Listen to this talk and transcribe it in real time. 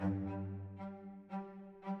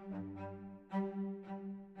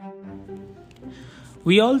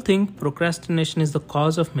We all think procrastination is the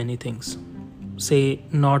cause of many things. Say,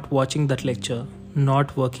 not watching that lecture,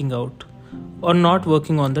 not working out, or not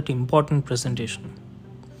working on that important presentation.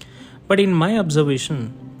 But in my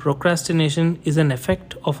observation, procrastination is an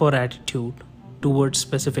effect of our attitude towards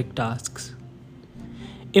specific tasks.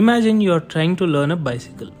 Imagine you are trying to learn a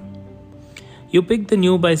bicycle. You pick the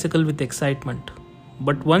new bicycle with excitement,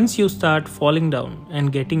 but once you start falling down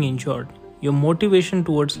and getting injured, your motivation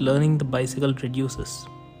towards learning the bicycle reduces.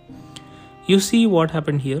 You see what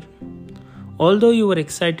happened here? Although you were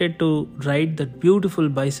excited to ride that beautiful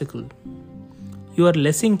bicycle, you are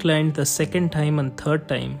less inclined the second time and third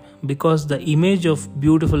time because the image of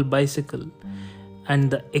beautiful bicycle and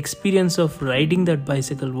the experience of riding that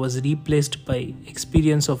bicycle was replaced by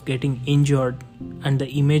experience of getting injured and the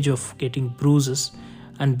image of getting bruises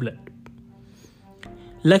and blood.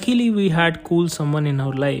 Luckily, we had cool someone in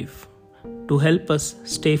our life to help us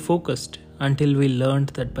stay focused until we learned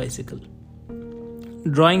that bicycle.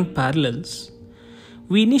 Drawing parallels,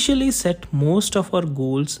 we initially set most of our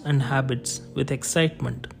goals and habits with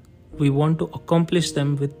excitement. We want to accomplish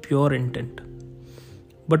them with pure intent.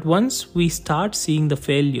 But once we start seeing the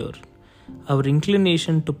failure, our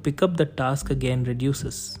inclination to pick up the task again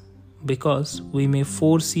reduces because we may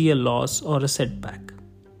foresee a loss or a setback.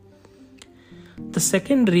 The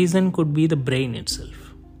second reason could be the brain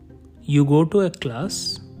itself. You go to a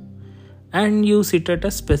class and you sit at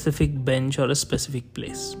a specific bench or a specific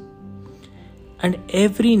place. And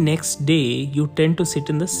every next day you tend to sit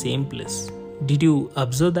in the same place. Did you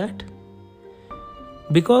observe that?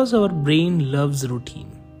 Because our brain loves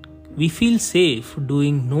routine, we feel safe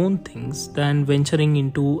doing known things than venturing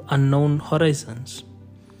into unknown horizons.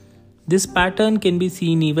 This pattern can be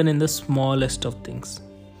seen even in the smallest of things.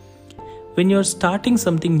 When you're starting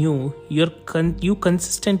something new, you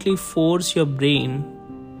consistently force your brain,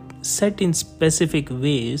 set in specific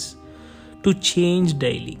ways, to change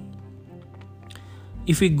daily.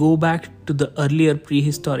 If we go back to the earlier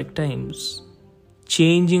prehistoric times,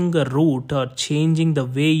 changing a route or changing the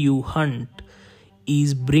way you hunt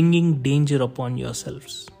is bringing danger upon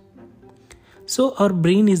yourselves. So our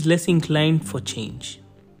brain is less inclined for change.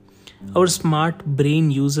 Our smart brain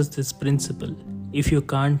uses this principle. If you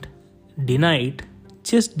can't deny it,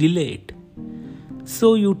 just delay it.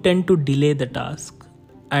 So you tend to delay the task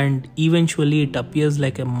and eventually it appears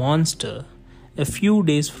like a monster a few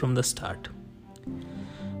days from the start.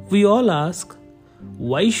 We all ask,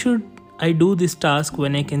 why should I do this task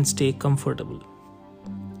when I can stay comfortable?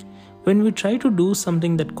 When we try to do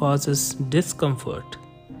something that causes discomfort,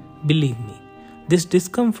 believe me, this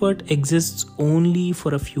discomfort exists only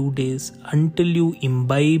for a few days until you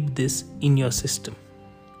imbibe this in your system.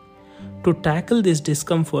 To tackle this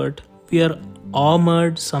discomfort, we are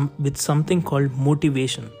armored with something called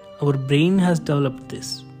motivation. Our brain has developed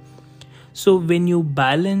this. So when you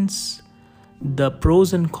balance the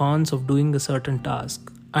pros and cons of doing a certain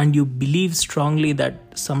task and you believe strongly that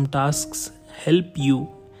some tasks help you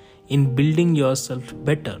in building yourself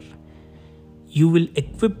better, you will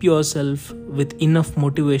equip yourself with enough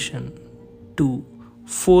motivation to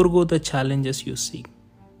forego the challenges you seek.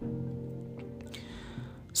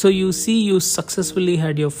 So you see, you successfully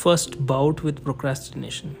had your first bout with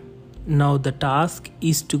procrastination. Now the task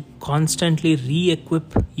is to constantly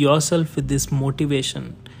re-equip yourself with this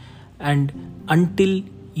motivation and until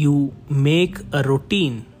you make a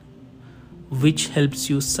routine which helps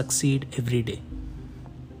you succeed every day.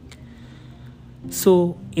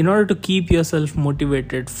 So in order to keep yourself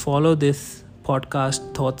motivated, follow this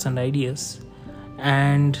podcast thoughts and ideas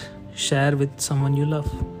and share with someone you love.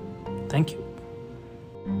 Thank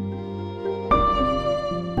you.